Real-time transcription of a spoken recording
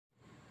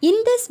In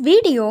this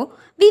video,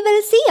 we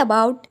will see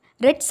about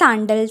red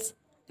sandals.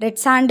 Red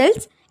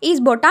sandals is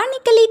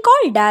botanically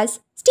called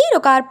as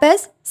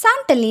Pterocarpus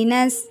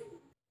santalinus.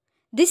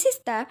 This is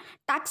the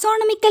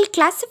taxonomical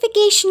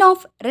classification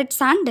of red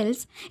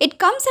sandals. It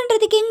comes under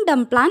the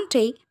kingdom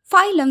Plantae,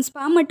 phylum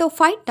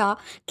Spermatophyta,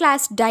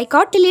 class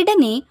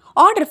Dicotyledonnae,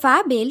 order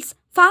Fabaceae,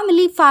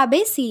 family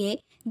Fabaceae,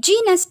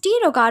 genus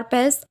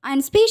Pterocarpus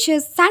and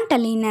species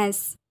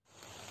santalinus.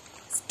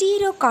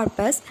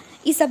 Pterocarpus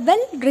is a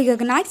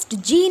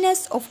well-recognized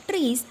genus of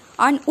trees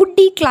and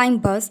woody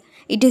climbers.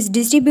 It is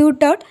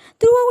distributed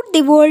throughout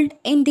the world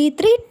in the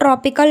three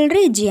tropical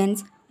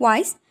regions,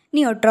 viz.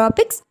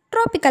 Neotropics,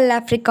 tropical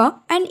Africa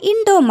and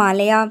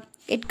Indo-Malaya.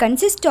 It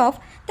consists of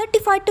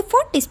 35 to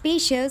 40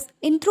 species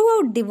in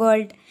throughout the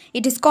world.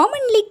 It is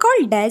commonly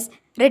called as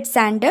red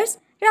sanders,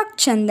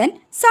 Rakchandan,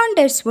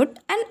 Sanderswood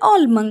and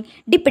Almang.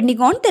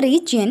 Depending on the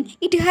region,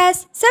 it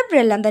has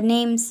several other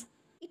names.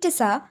 It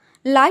is a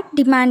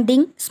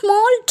light-demanding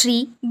small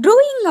tree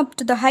growing up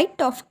to the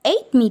height of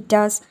 8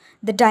 meters.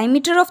 The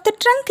diameter of the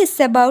trunk is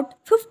about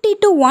 50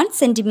 to 1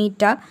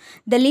 centimeter.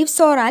 The leaves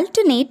are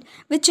alternate,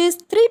 which is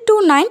 3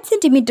 to 9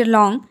 centimeter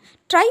long,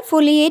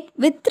 trifoliate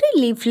with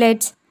 3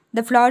 leaflets.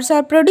 The flowers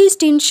are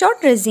produced in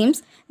short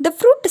racemes. The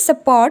fruit is a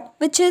pod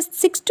which is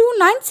 6 to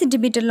 9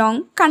 centimeter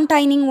long,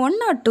 containing 1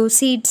 or 2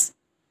 seeds.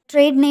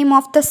 Trade name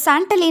of the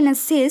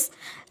santalinus is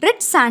Red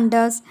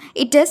Sanders.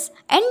 It is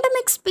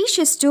endemic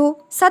species to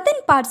southern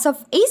parts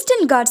of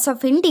Eastern Ghats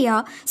of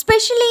India,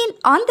 especially in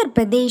Andhra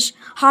Pradesh.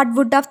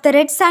 Heartwood of the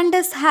Red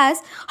Sanders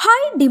has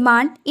high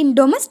demand in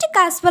domestic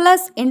as well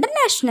as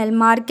international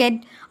market,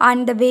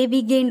 and the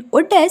wavy grained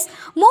wood is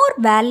more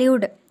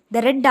valued.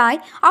 The red dye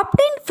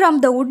obtained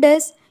from the wood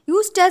is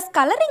used as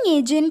coloring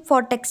agent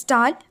for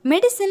textile,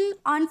 medicine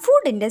and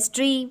food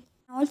industry.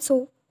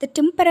 Also, the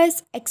timber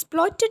is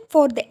exploited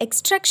for the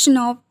extraction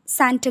of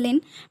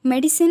santalin,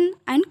 medicine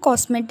and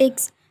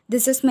cosmetics.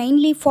 This is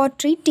mainly for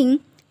treating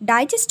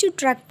digestive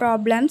tract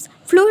problems,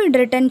 fluid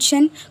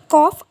retention,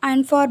 cough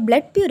and for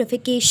blood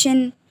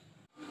purification.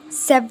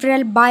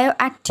 Several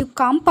bioactive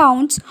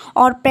compounds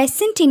are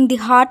present in the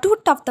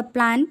heartwood of the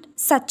plant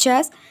such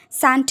as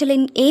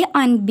santalin A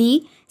and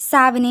B,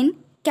 saponin,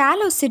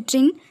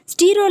 calocitrin,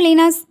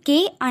 sterolinus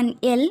K and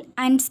L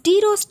and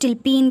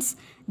styrostilpenes.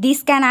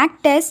 These can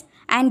act as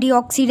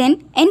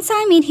antioxidant,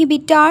 enzyme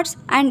inhibitors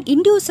and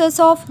inducers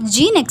of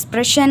gene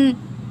expression.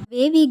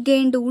 Wavy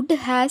grained wood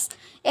has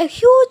a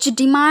huge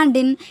demand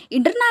in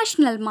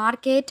international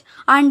market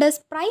and is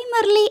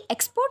primarily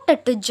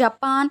exported to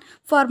Japan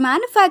for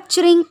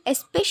manufacturing a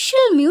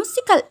special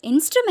musical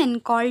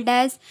instrument called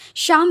as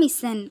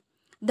shamisen.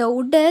 The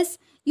wood is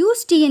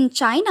used in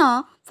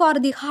China for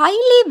the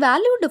highly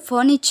valued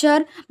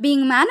furniture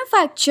being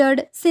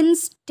manufactured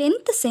since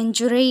 10th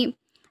century.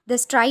 The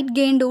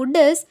straight-grained wood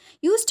is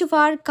used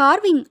for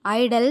carving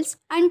idols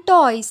and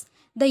toys.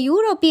 The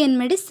European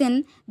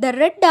medicine, the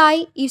red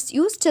dye is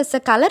used as a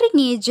coloring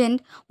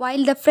agent,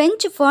 while the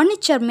French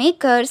furniture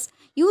makers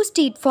used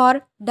it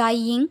for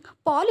dyeing,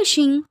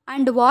 polishing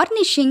and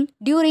varnishing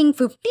during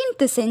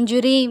 15th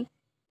century.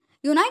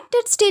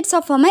 United States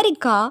of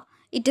America,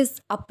 it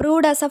is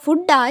approved as a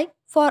food dye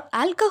for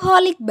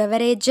alcoholic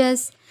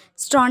beverages.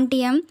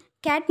 Strontium,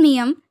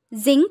 cadmium,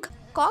 zinc,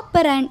 copper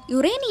and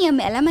uranium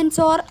elements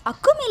are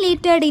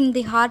accumulated in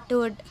the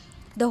heartwood.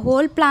 The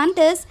whole plant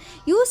is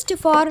used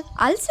for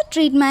ulcer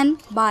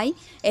treatment by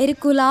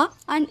Erikula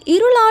and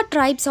Irula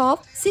tribes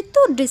of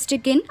Sittur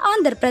district in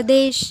Andhra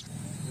Pradesh.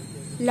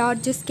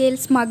 Large-scale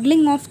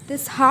smuggling of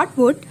this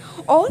heartwood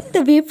all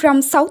the way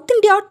from South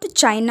India to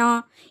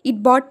China.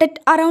 It bought at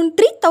around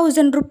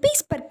 3,000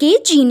 rupees per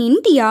kg in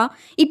India.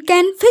 It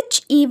can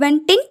fetch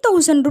even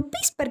 10,000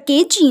 rupees per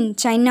kg in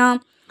China.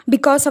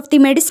 Because of the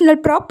medicinal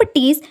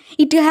properties,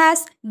 it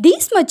has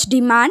this much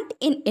demand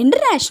in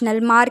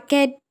international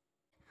market.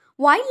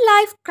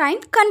 Wildlife Crime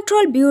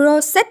Control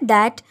Bureau said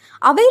that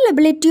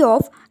availability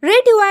of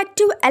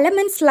radioactive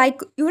elements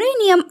like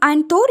uranium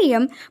and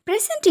thorium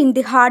present in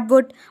the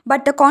hardwood,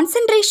 but the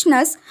concentration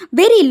is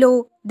very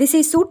low. This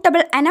is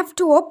suitable enough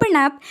to open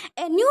up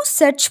a new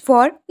search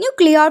for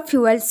nuclear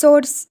fuel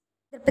source.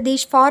 The Andhra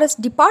Pradesh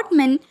Forest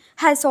Department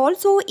has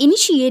also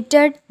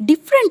initiated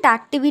different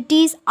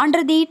activities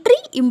under the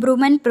Tree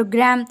Improvement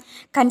Program,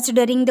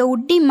 considering the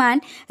wood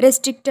demand,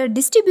 restricted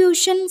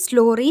distribution,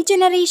 slow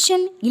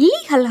regeneration,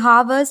 illegal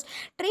harvest,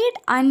 trade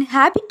and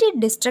habitat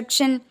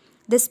destruction.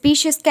 The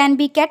species can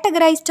be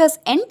categorized as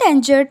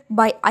endangered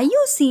by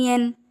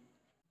IUCN.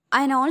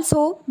 And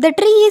also, the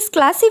tree is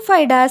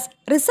classified as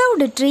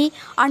reserved tree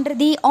under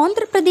the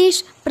Andhra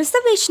Pradesh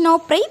Preservation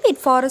of Private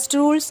Forest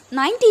Rules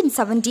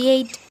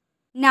 1978.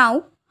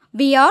 Now,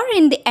 we are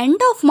in the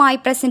end of my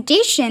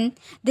presentation.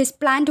 This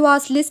plant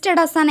was listed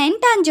as an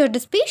endangered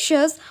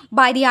species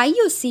by the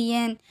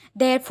IUCN.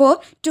 Therefore,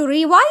 to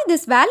revive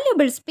this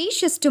valuable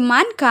species to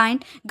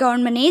mankind,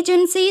 government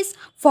agencies,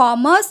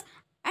 farmers,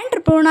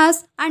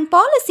 entrepreneurs and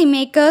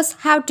policymakers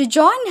have to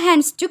join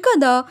hands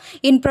together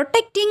in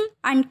protecting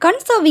and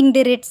conserving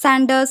the red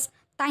sanders.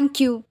 Thank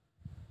you.